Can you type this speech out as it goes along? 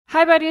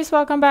Hi buddies,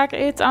 welcome back.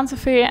 It's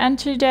Anne-Sophie and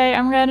today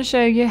I'm going to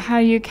show you how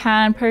you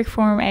can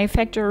perform a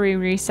factory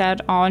reset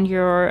on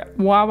your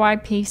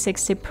Huawei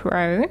P60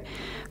 Pro.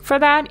 For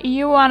that,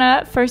 you want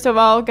to first of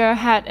all go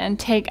ahead and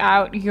take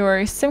out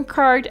your SIM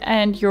card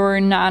and your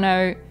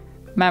nano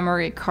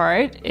memory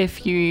card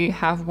if you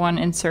have one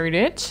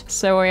inserted.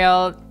 So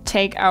we'll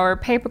take our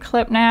paper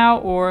clip now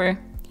or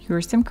your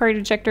SIM card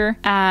ejector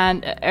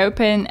and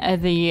open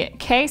the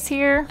case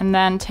here and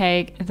then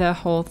take the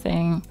whole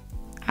thing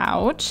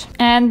out,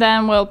 and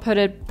then we'll put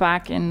it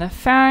back in the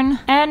phone.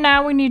 And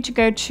now we need to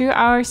go to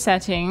our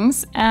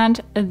settings and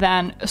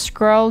then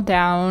scroll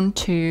down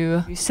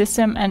to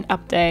system and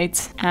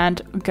updates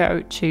and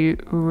go to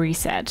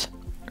reset.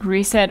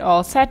 Reset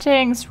all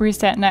settings,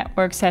 reset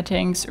network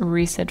settings,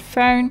 reset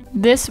phone.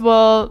 This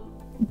will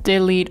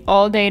delete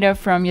all data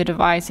from your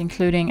device,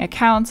 including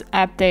accounts,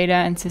 app data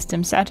and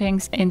system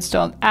settings,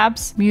 installed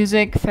apps,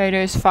 music,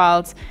 photos,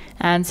 files,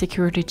 and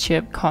security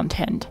chip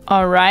content.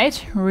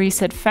 Alright,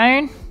 reset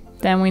phone.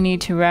 Then we need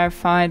to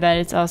verify that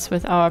it's us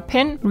with our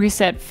PIN.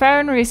 Reset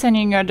phone.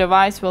 Resetting your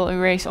device will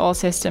erase all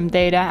system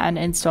data and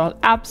installed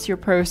apps. Your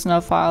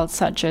personal files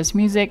such as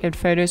music and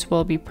photos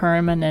will be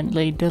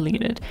permanently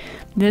deleted.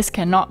 This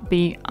cannot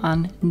be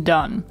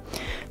undone.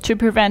 To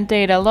prevent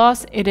data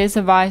loss, it is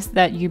advised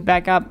that you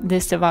back up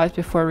this device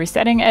before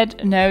resetting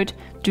it. Note,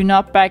 do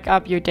not back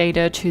up your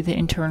data to the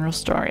internal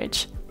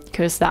storage,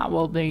 because that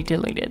will be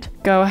deleted.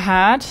 Go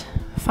ahead,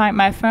 find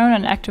my phone,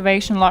 and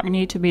activation lock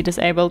need to be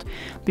disabled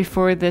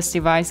before this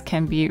device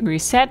can be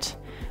reset.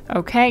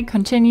 Okay,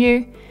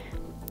 continue.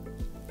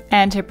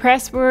 Enter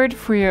password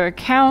for your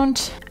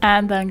account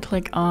and then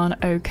click on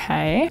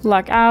OK.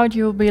 Log out.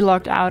 You will be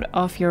logged out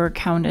of your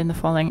account in the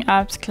following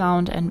apps: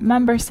 Cloud and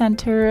Member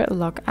Center.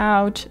 Log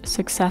out.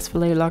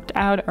 Successfully logged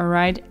out.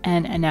 Alright,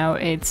 and now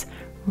it's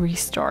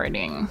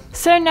restarting.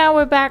 So now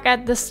we're back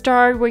at the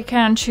start. We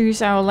can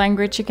choose our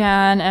language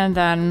again and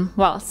then,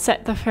 well,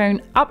 set the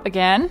phone up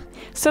again.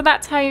 So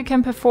that's how you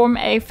can perform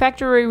a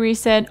factory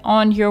reset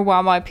on your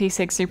Huawei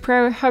P60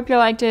 Pro. Hope you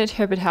liked it,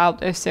 hope it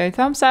helped. If so,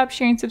 thumbs up,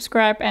 share and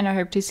subscribe, and I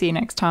hope to see you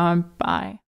next time. Bye.